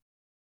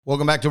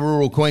Welcome back to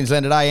rural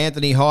Queensland today.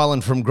 Anthony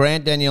Hyland from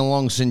Grant Daniel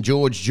along St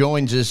George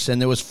joins us,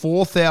 and there was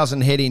 4,000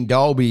 head in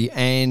Dalby,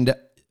 and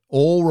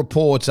all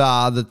reports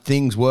are that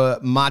things were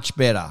much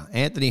better.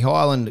 Anthony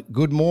Hyland,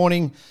 good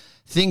morning.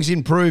 Things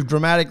improved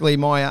dramatically,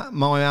 my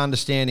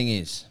understanding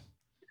is.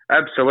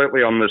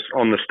 Absolutely, on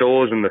the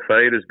stores and the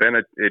feeders, Ben,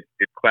 it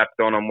clapped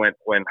on and went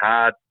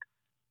hard.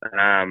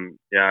 And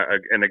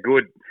a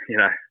good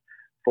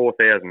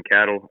 4,000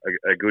 cattle,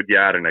 a good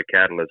yard and a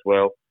cattle as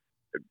well.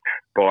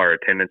 Buyer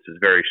attendance is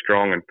very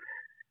strong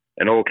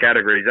and all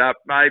categories up.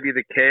 Maybe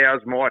the cows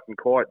mightn't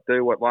quite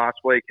do what last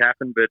week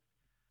happened, but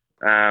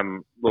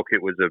look,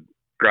 it was a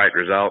great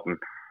result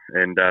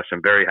and some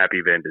very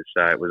happy vendors,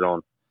 so it was on.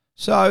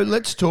 So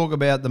let's talk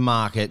about the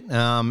market.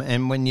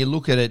 And when you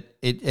look at it,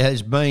 it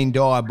has been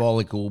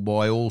diabolical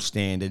by all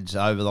standards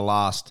over the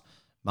last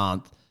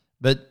month.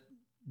 But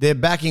they're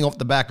backing off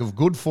the back of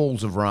good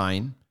falls of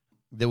rain.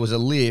 There was a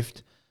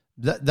lift.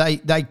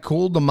 They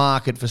called the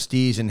market for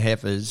steers and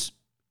heifers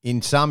in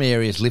some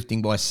areas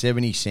lifting by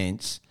 70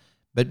 cents,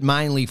 but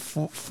mainly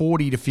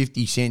 40 to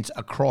 50 cents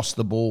across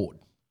the board.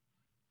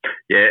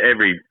 Yeah,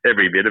 every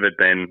bit of it,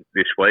 Ben,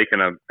 this week.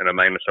 And I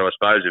mean, so I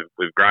suppose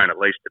we've grown at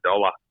least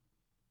 $1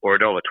 or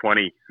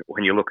 $1.20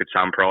 when you look at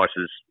some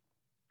prices,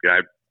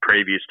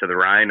 previous to the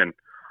rain and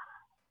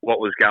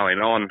what was going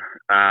on.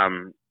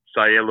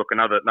 So yeah, look,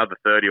 another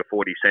 30 or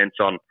 40 cents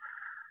on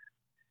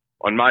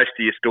most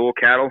of your store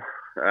cattle,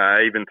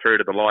 even through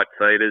to the light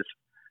feeders.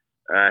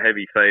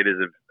 Heavy feeders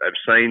have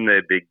seen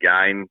their big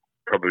gain.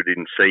 Probably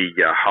didn't see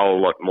a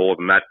whole lot more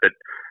than that, but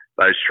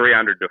those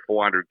 300 to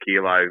 400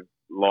 kilo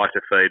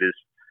lighter feeders,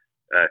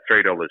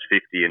 $3.50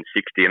 and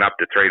 $60 and up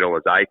to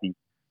 $3.80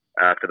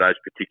 for those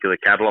particular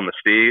cattle on the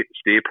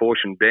steer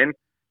portion, Ben.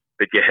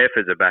 But your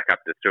heifers are back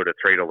up to sort of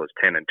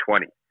 $3.10 and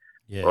 $20.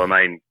 Yeah. Well,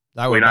 I mean,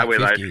 we know where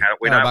those cattle.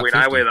 We know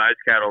where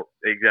those cattle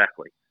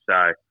exactly.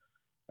 So,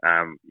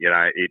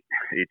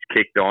 it's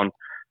kicked on.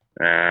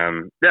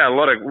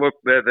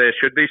 There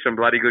should be some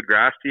bloody good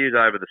grass steers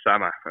over the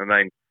summer. I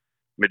mean,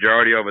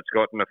 majority of it's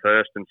gotten a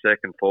first and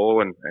second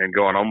fall and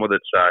gone on with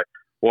it. So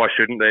why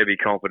shouldn't there be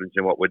confidence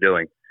in what we're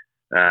doing?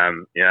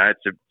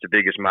 It's the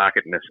biggest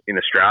market in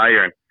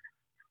Australia, and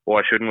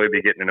why shouldn't we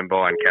be getting in and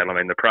buying cattle? I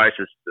mean, the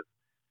prices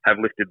have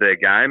lifted their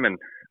game, and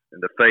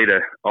the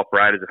feeder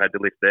operators have had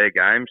to lift their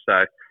game.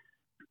 So,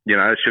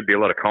 there should be a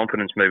lot of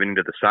confidence moving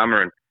into the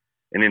summer and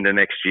into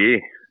next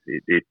year.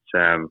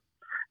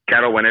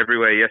 Cattle went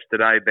everywhere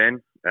yesterday,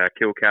 Ben.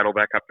 Kill cattle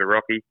back up to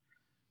Rocky,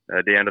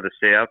 down to the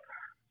south,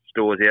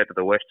 stores out to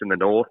the west and the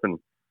north, and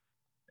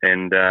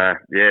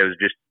it was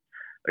just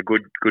a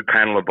good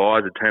panel of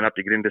buyers that turn up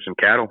to get into some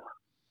cattle.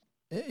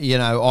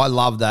 I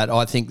love that.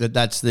 I think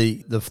that's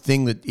the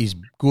thing that is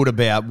good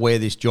about where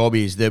this job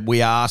is, that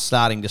we are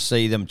starting to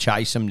see them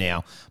chase them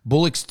now.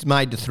 Bullocks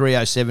made to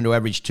 307 to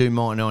average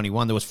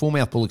 291. There was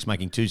full-mouth bullocks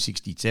making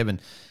 267.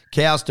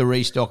 Cows to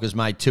restockers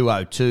made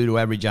 202 to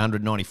average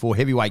 194.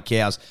 Heavyweight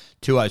cows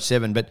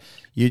 207. But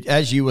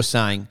as you were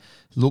saying,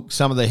 look,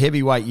 some of the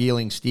heavyweight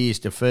yearling steers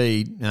to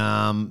feed,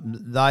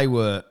 they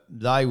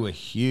were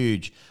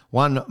huge.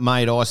 One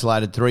made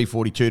isolated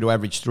 342 to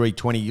average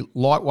 320.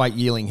 Lightweight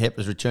yearling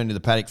heifers returned to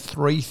the paddock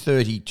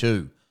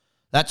 332.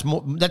 That's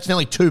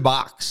nearly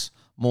 $2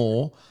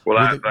 more. Well,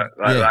 they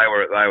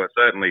were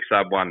certainly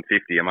sub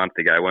 150 a month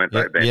ago, weren't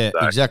they, Ben? Yeah,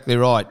 so, exactly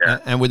right. Yeah.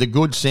 And with a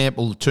good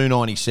sample,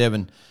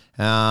 297.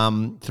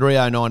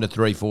 309 to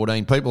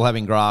 314. People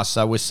having grass,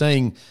 so we're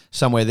seeing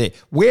somewhere there.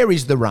 Where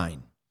is the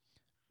rain?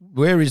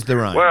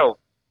 Well,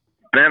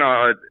 Ben,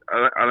 I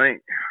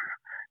think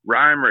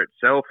Roma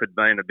itself had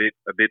been a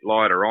bit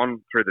lighter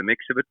on through the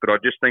mix of it, but I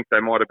just think they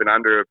might have been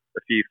under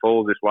a few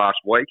falls this last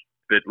week.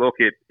 But look,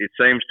 it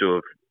seems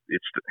to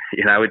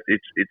have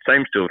it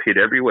seems to have hit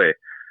everywhere,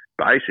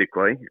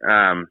 basically.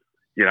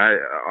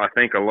 I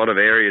think a lot of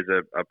areas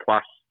are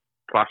plus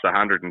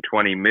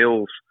 120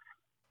 mils.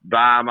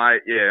 Bar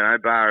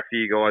a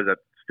few guys that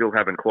still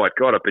haven't quite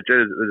got it. But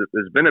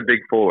there's been a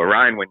big fall of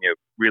rain when you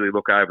really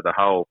look over the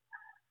whole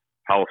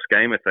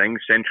scheme of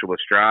things. Central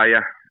Australia,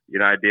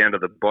 down to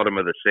the bottom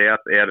of the south,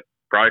 out at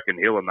Broken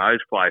Hill, and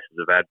those places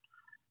have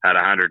had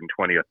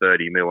 120 or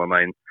 30 mil. I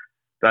mean,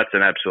 that's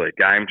an absolute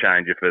game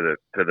changer for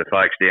the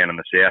folks down in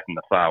the south and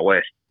the far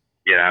west.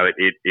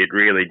 It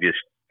really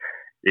just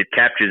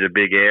captures a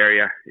big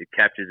area. It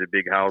captures a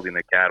big hold in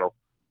the cattle.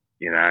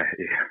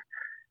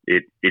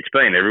 It's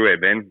been everywhere,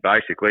 Ben.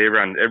 Basically,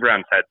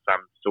 everyone's had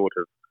some sort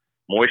of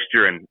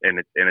moisture, and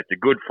it's a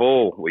good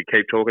fall. We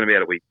keep talking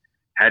about it. We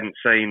hadn't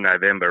seen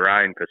November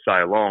rain for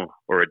so long,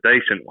 or a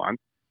decent one.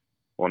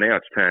 Well, now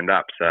it's turned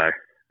up, so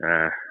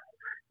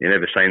you've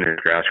never seen the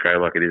grass grow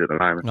like it is at the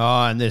moment.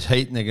 Oh, and there's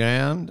heat in the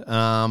ground,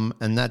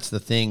 and that's the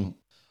thing.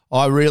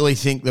 I really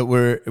think that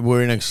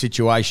we're in a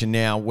situation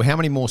now. How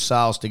many more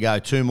sales to go?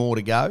 2 more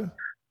to go?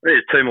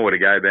 There's 2 more to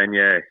go, Ben,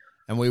 yeah.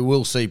 And we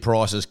will see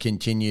prices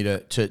continue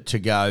to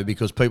go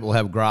because people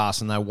have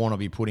grass and they want to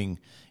be putting,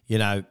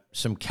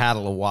 some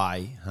cattle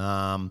away.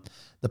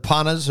 The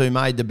punters who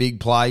made the big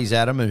plays,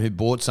 Adam, and who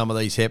bought some of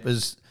these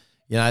heifers,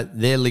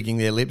 they're licking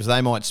their lips.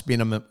 They might spin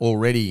them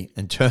already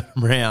and turn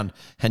them around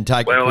and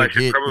take a quick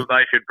hit.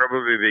 They should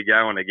probably be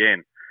going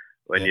again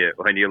when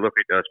you look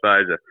at, I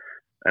suppose,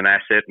 an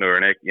asset or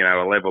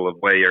a level of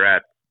where you're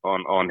at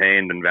on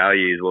hand and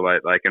values. Well,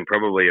 they can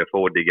probably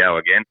afford to go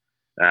again.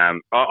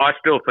 I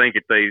still think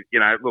at these,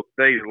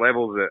 these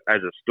levels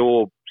as a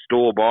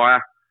store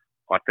buyer,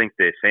 I think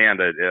they're sound.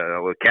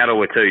 Cattle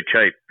were too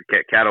cheap.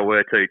 Cattle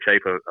were too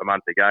cheap a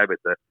month ago,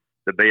 but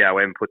the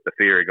BOM put the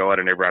fear of God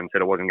and everyone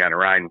said it wasn't going to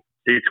rain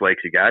 6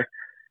 weeks ago,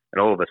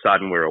 and all of a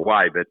sudden we're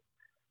away. But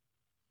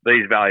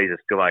these values are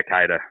still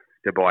okay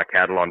to buy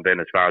cattle on, Ben,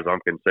 as far as I'm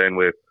concerned.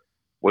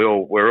 We're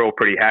all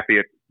pretty happy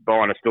at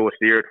buying a store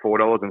steer at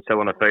 $4 and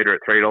selling a feeder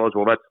at $3.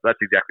 Well, that's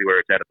exactly where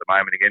it's at the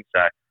moment again.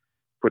 So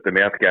put the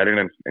mouth guard in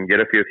and get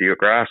a few if you got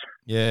grass.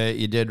 Yeah,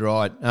 you did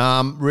right.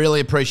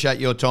 Really appreciate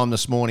your time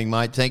this morning,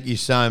 mate. Thank you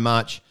so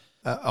much.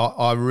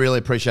 I really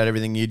appreciate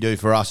everything you do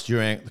for us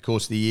during the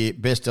course of the year.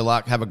 Best of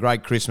luck. Have a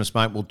great Christmas,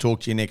 mate. We'll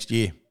talk to you next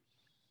year.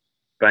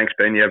 Thanks,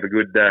 Ben. You have a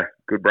good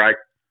break.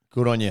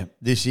 Good on you.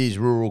 This is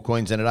Rural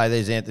Queensland Today.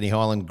 There's Anthony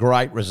Hyland.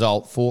 Great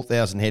result.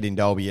 4,000 head in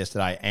Dalby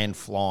yesterday and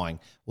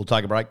flying. We'll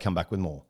take a break, come back with more.